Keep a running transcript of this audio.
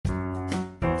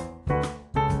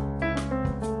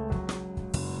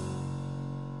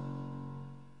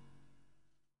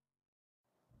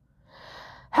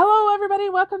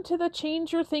everybody. Welcome to the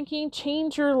Change Your Thinking,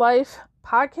 Change Your Life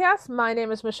podcast. My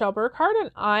name is Michelle Burkhardt,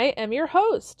 and I am your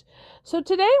host. So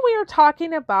today we are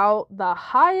talking about the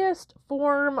highest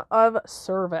form of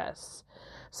service.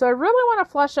 So I really want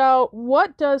to flesh out,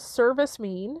 what does service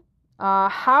mean?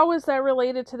 How is that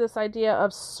related to this idea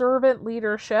of servant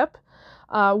leadership?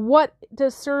 What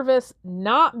does service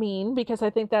not mean? Because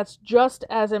I think that's just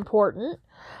as important.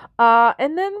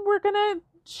 And then we're going to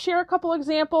share a couple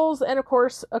examples and, of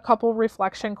course, a couple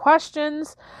reflection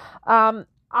questions.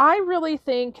 I really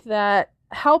think that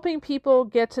helping people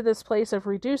get to this place of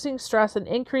reducing stress and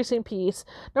increasing peace,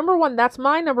 number one, that's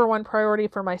my number one priority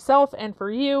for myself and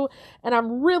for you. And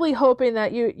I'm really hoping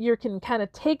that you can kind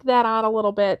of take that on a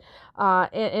little bit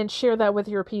and share that with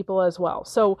your people as well.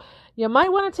 So you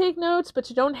might want to take notes, but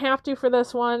you don't have to for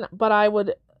this one. But I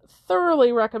would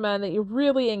thoroughly recommend that you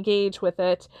really engage with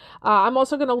it. I'm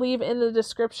also going to leave in the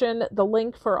description the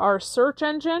link for our search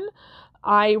engine.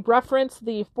 I referenced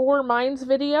the 4 Minds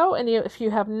video, and if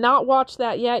you have not watched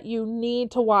that yet, you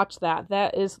need to watch that.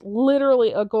 That is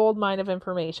literally a gold mine of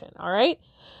information. All right?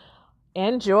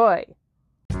 Enjoy.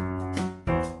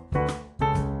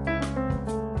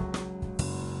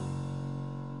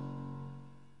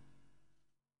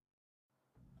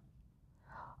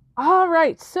 All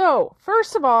right, so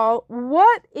first of all,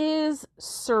 what is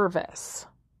service?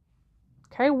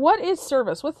 Okay, what is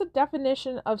service? What's the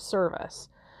definition of service?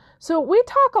 So we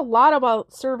talk a lot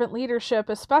about servant leadership,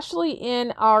 especially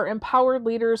in our Empowered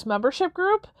Leaders membership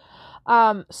group.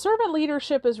 Servant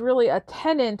leadership is really a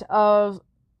tenet of,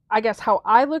 I guess, how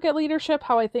I look at leadership,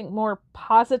 how I think more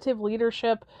positive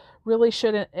leadership really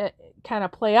should kind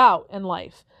of play out in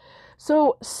life.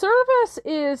 So service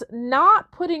is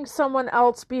not putting someone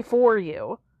else before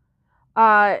you,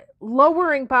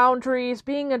 lowering boundaries,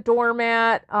 being a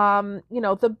doormat.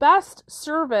 The best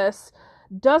service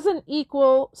doesn't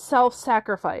equal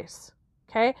self-sacrifice.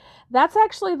 Okay. That's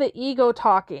actually the ego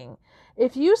talking.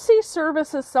 If you see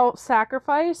service as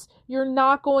self-sacrifice, you're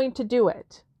not going to do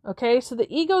it. Okay. So the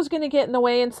ego is going to get in the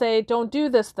way and say, don't do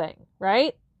this thing,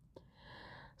 right?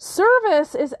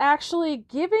 Service is actually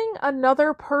giving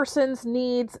another person's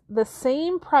needs the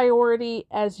same priority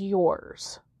as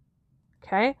yours.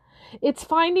 Okay? It's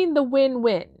finding the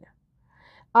win-win.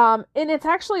 And it's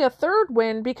actually a third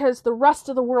win because the rest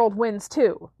of the world wins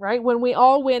too, right? When we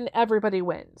all win, everybody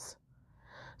wins.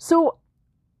 So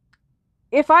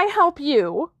if I help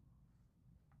you,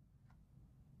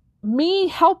 me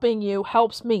helping you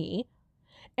helps me.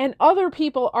 And other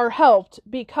people are helped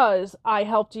because I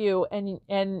helped you,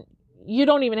 and you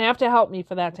don't even have to help me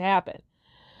for that to happen.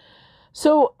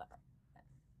 So,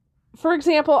 for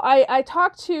example, I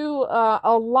talk to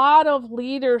a lot of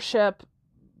leadership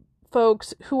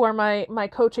folks who are my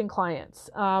coaching clients,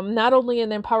 not only in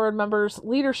the Empowered Members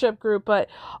Leadership Group, but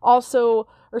also,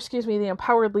 the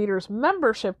Empowered Leaders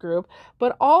Membership Group,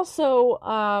 but also,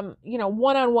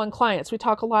 one-on-one clients. We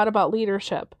talk a lot about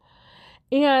leadership.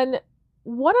 And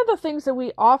one of the things that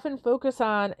we often focus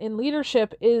on in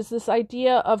leadership is this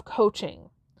idea of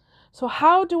coaching. So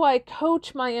how do I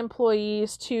coach my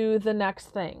employees to the next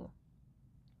thing?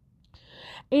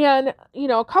 And,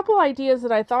 a couple ideas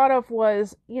that I thought of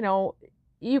was,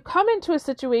 you come into a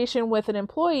situation with an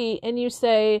employee and you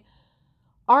say,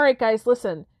 all right, guys,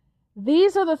 listen,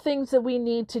 these are the things that we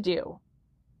need to do.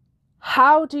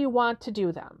 How do you want to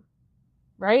do them?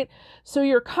 Right? So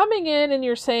you're coming in and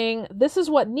you're saying, this is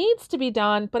what needs to be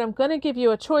done, but I'm going to give you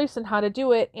a choice on how to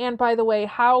do it. And by the way,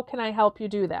 how can I help you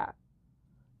do that?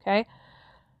 Okay.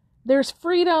 There's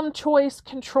freedom, choice,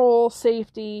 control,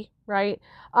 safety, right?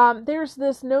 There's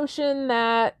this notion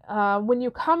that when you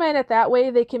come at it that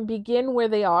way, they can begin where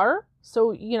they are.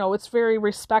 So, it's very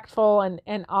respectful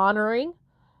and honoring.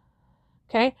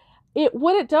 Okay.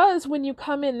 What it does when you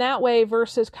come in that way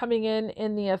versus coming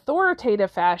in the authoritative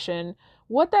fashion,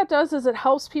 what that does is it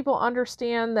helps people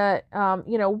understand that,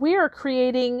 we are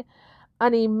creating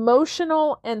an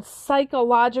emotional and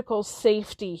psychological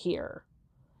safety here,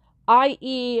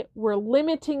 i.e., we're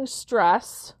limiting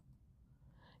stress,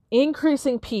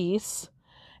 increasing peace,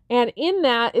 and in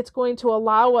that, it's going to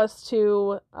allow us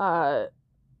to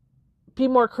be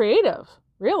more creative,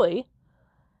 really.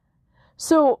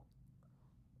 So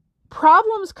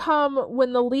problems come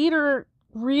when the leader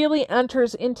really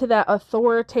enters into that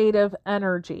authoritative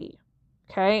energy,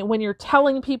 okay? When you're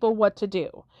telling people what to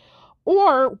do,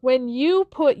 or when you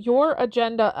put your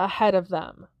agenda ahead of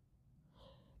them.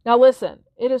 Now listen,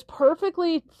 it is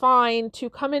perfectly fine to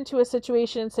come into a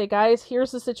situation and say, guys,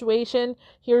 here's the situation,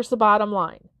 here's the bottom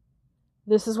line.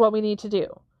 This is what we need to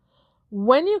do.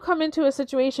 When you come into a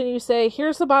situation, you say,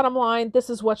 here's the bottom line, this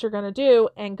is what you're going to do,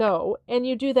 and go. And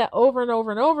you do that over and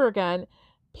over and over again.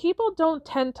 People don't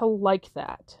tend to like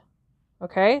that.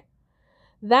 Okay?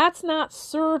 That's not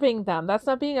serving them. That's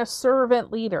not being a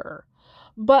servant leader.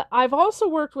 But I've also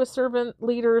worked with servant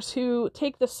leaders who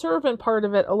take the servant part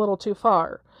of it a little too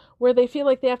far, where they feel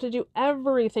like they have to do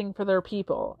everything for their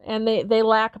people and they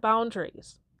lack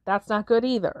boundaries. That's not good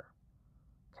either.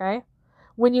 Okay?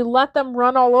 When you let them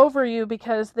run all over you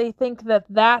because they think that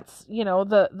that's,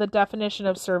 the definition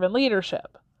of servant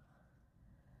leadership.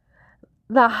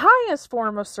 The highest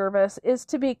form of service is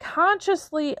to be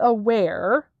consciously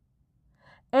aware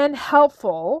and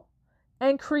helpful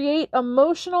and create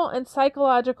emotional and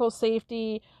psychological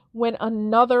safety when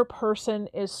another person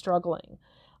is struggling.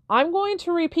 I'm going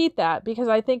to repeat that because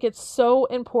I think it's so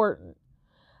important.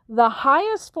 The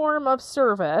highest form of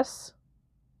service,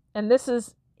 and this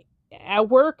is at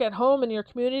work, at home, in your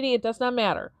community, it does not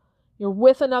matter. You're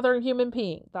with another human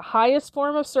being. The highest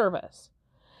form of service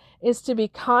is to be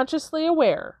consciously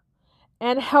aware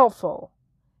and helpful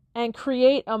and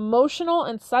create emotional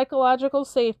and psychological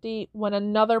safety when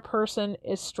another person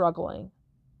is struggling.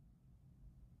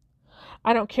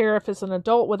 I don't care if it's an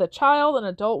adult with a child, an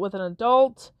adult with an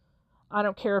adult. I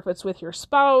don't care if it's with your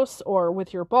spouse or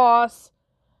with your boss.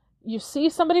 You see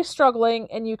somebody struggling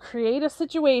and you create a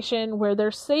situation where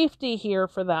there's safety here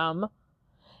for them,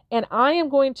 and I am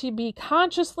going to be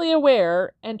consciously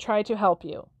aware and try to help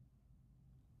you.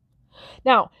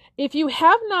 Now, if you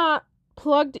have not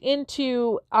plugged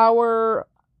into our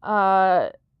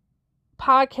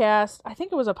podcast, I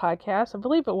think it was a podcast, I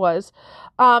believe it was,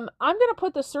 I'm going to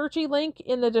put the Searchy link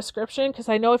in the description because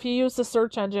I know if you use the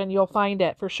search engine, you'll find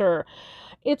it for sure.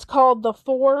 It's called The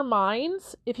Four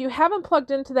Minds. If you haven't plugged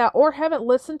into that or haven't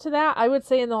listened to that, I would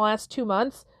say in the last 2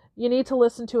 months, you need to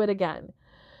listen to it again.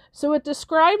 So it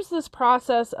describes this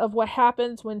process of what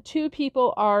happens when two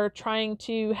people are trying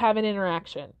to have an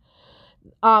interaction.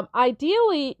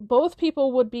 Ideally, both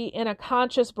people would be in a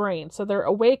conscious brain, so they're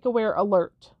awake, aware,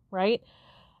 alert, right?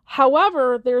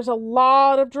 However, there's a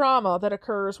lot of drama that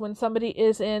occurs when somebody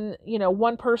is in,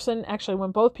 one person, actually when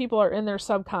both people are in their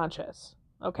subconscious.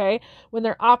 Okay, when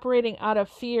they're operating out of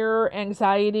fear,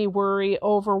 anxiety, worry,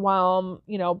 overwhelm,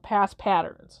 past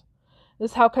patterns. This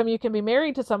is how come you can be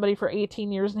married to somebody for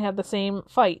 18 years and have the same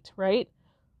fight, right?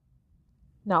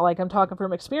 Not like I'm talking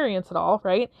from experience at all,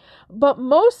 right? But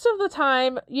most of the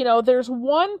time, there's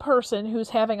one person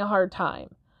who's having a hard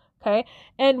time, okay?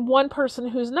 And one person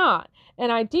who's not.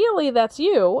 And ideally, that's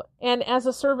you. And as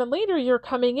a servant leader, you're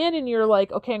coming in and you're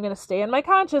like, okay, I'm going to stay in my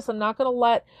conscious. I'm not going to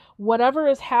let whatever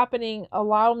is happening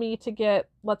allow me to get,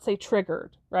 let's say,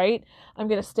 triggered, right? I'm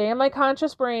going to stay in my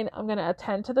conscious brain. I'm going to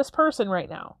attend to this person right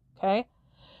now, okay?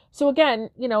 So again,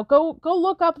 go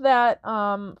look up that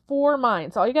Four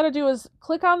Minds. All you got to do is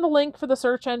click on the link for the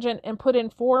search engine and put in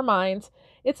Four Minds.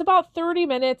 It's about 30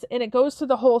 minutes, and it goes to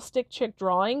the whole stick chick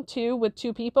drawing, too, with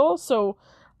two people. So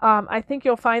I think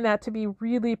you'll find that to be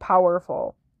really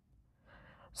powerful.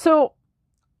 So,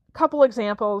 a couple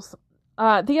examples.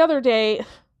 The other day,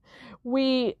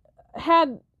 we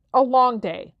had a long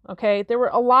day, okay? There were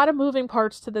a lot of moving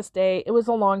parts to this day. It was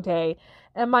a long day,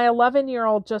 and my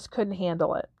 11-year-old just couldn't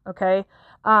handle it, okay?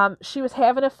 She was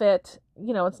having a fit.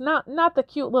 It's not the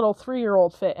cute little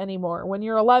 3-year-old fit anymore. When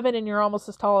you're 11 and you're almost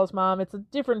as tall as mom, it's a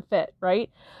different fit, right?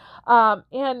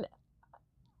 And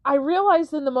I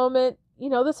realized in the moment,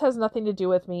 this has nothing to do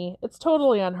with me. It's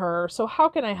totally on her. So how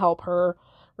can I help her,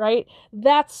 right?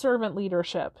 That's servant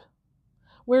leadership,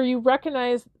 where you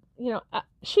recognize,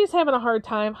 she's having a hard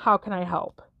time. How can I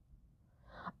help?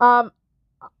 I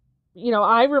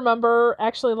remember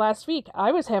actually last week,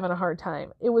 I was having a hard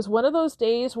time. It was one of those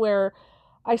days where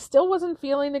I still wasn't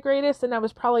feeling the greatest and I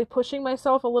was probably pushing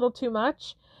myself a little too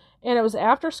much. And it was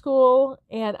after school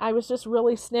and I was just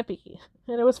really snippy.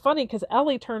 And it was funny because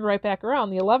Ellie turned right back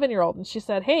around, the 11-year-old, and she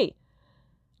said, "Hey,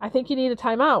 I think you need a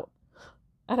timeout."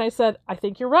 And I said, "I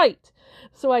think you're right."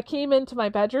 So I came into my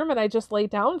bedroom and I just laid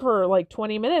down for like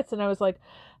 20 minutes and I was like,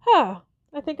 I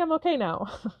think I'm okay now.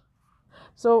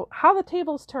 So how the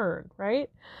tables turn, right?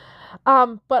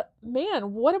 But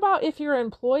man, what about if your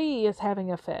employee is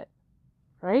having a fit,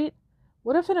 right?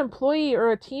 What if an employee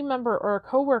or a team member or a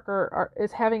coworker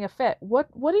is having a fit? What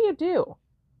do you do?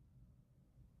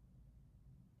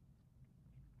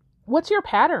 What's your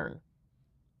pattern?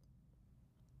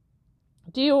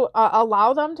 Do you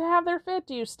allow them to have their fit?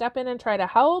 Do you step in and try to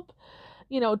help?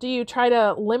 Do you try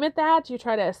to limit that? Do you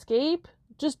try to escape?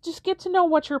 Just get to know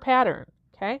what's your pattern,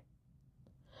 okay?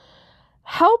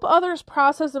 Help others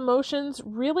process emotions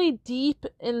really deep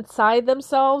inside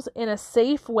themselves in a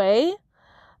safe way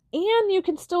and you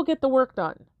can still get the work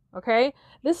done. Okay?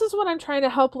 This is what I'm trying to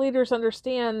help leaders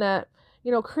understand, that,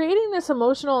 creating this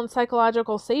emotional and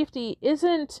psychological safety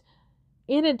isn't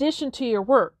in addition to your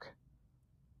work.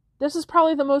 This is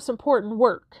probably the most important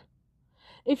work.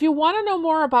 If you want to know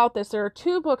more about this, there are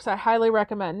 2 books I highly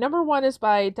recommend. Number 1 is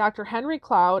by Dr. Henry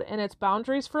Cloud, and it's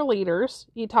Boundaries for Leaders.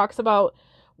 He talks about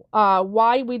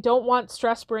why we don't want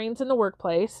stress brains in the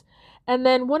workplace. And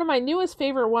then one of my newest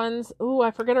favorite ones,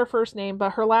 I forget her first name,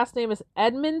 but her last name is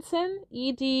Edmondson,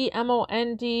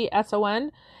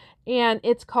 Edmondson, and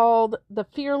it's called The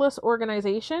Fearless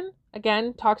Organization.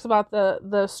 Again, talks about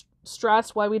the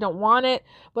stress, why we don't want it,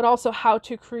 but also how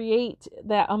to create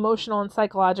that emotional and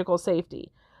psychological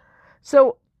safety.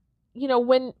 So,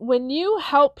 when you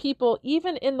help people,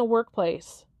 even in the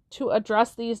workplace, to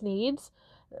address these needs.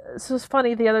 This was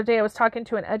funny. The other day I was talking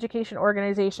to an education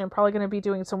organization, probably going to be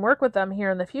doing some work with them here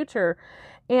in the future,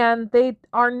 and they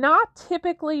are not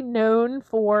typically known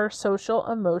for social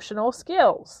emotional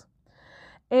skills.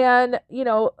 And,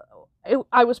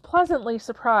 I was pleasantly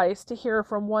surprised to hear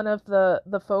from one of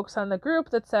the folks on the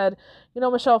group that said,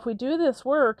 Michelle, if we do this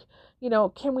work,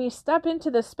 can we step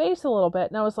into this space a little bit?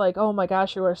 And I was like, oh my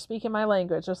gosh, you are speaking my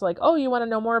language. Just like, oh, you want to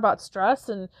know more about stress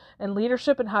and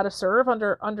leadership and how to serve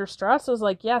under stress? I was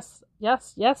like, yes,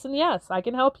 and yes, I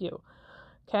can help you.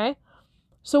 Okay.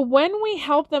 So when we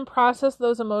help them process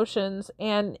those emotions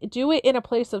and do it in a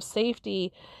place of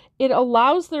safety, it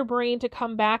allows their brain to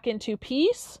come back into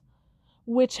peace,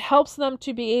 which helps them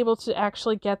to be able to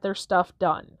actually get their stuff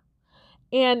done.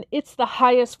 And it's the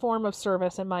highest form of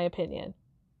service, in my opinion.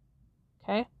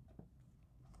 Okay?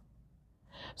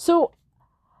 So,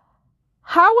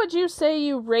 how would you say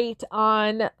you rate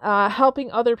on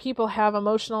helping other people have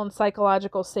emotional and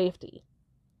psychological safety?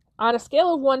 On a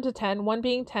scale of 1 to 10, 1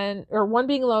 being 10, or 1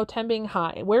 being low, 10 being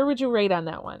high, where would you rate on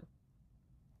that one?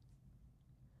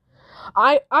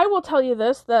 I will tell you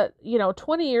this, that,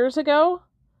 20 years ago,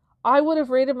 I would have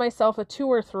rated myself a 2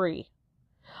 or 3.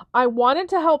 I wanted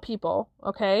to help people,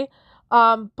 okay?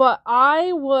 But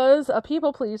I was a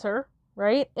people pleaser,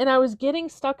 right? And I was getting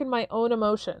stuck in my own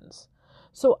emotions.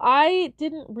 So I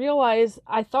didn't realize,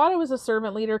 I thought I was a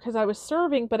servant leader because I was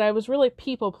serving, but I was really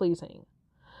people pleasing.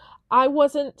 I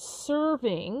wasn't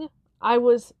serving. I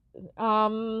was,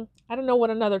 I don't know what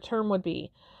another term would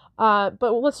be. But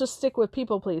let's just stick with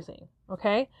people pleasing.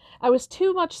 Okay. I was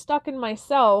too much stuck in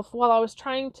myself while I was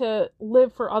trying to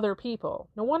live for other people.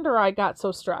 No wonder I got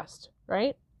so stressed,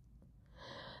 right?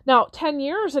 Now, 10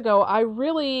 years ago, I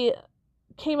really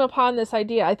came upon this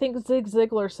idea. I think Zig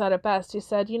Ziglar said it best. He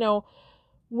said,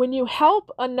 when you help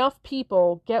enough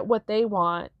people get what they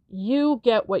want, you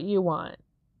get what you want.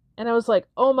 And I was like,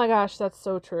 oh my gosh, that's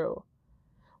so true.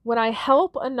 When I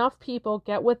help enough people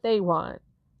get what they want,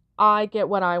 I get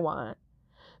what I want.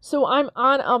 So I'm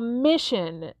on a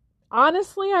mission.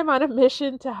 Honestly, I'm on a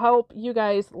mission to help you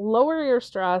guys lower your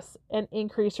stress and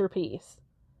increase your peace.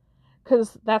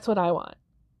 Because that's what I want.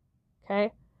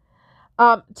 Okay?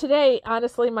 Today,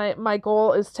 honestly, my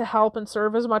goal is to help and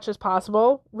serve as much as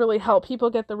possible. Really help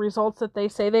people get the results that they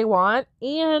say they want.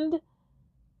 And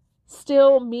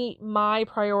still meet my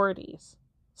priorities.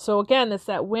 So again, it's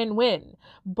that win-win.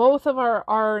 Both of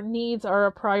our needs are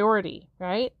a priority,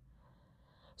 right?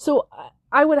 So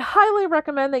I would highly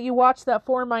recommend that you watch that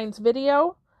 4 Minds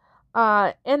video.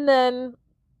 And then,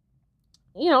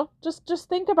 just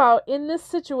think about, in this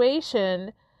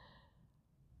situation,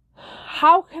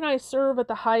 how can I serve at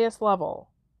the highest level?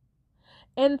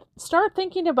 And start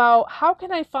thinking about, how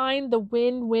can I find the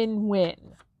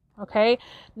win-win-win? Okay?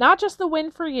 Not just the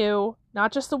win for you,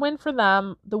 not just the win for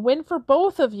them, the win for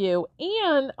both of you,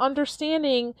 and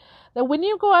understanding that when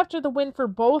you go after the win for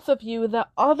both of you, the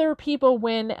other people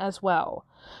win as well.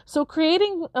 So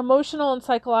creating emotional and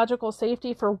psychological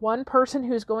safety for one person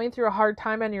who's going through a hard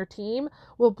time on your team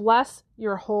will bless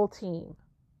your whole team.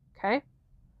 Okay?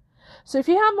 So if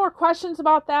you have more questions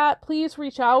about that, please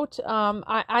reach out. I'm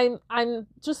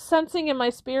just sensing in my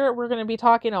spirit we're going to be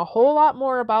talking a whole lot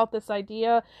more about this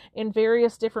idea in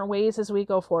various different ways as we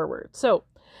go forward. So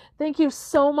thank you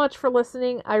so much for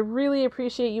listening. I really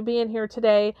appreciate you being here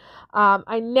today.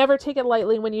 I never take it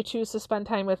lightly when you choose to spend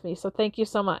time with me. So thank you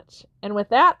so much. And with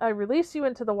that, I release you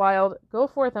into the wild. Go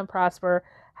forth and prosper.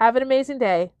 Have an amazing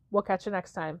day. We'll catch you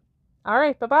next time. All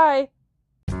right. Bye-bye.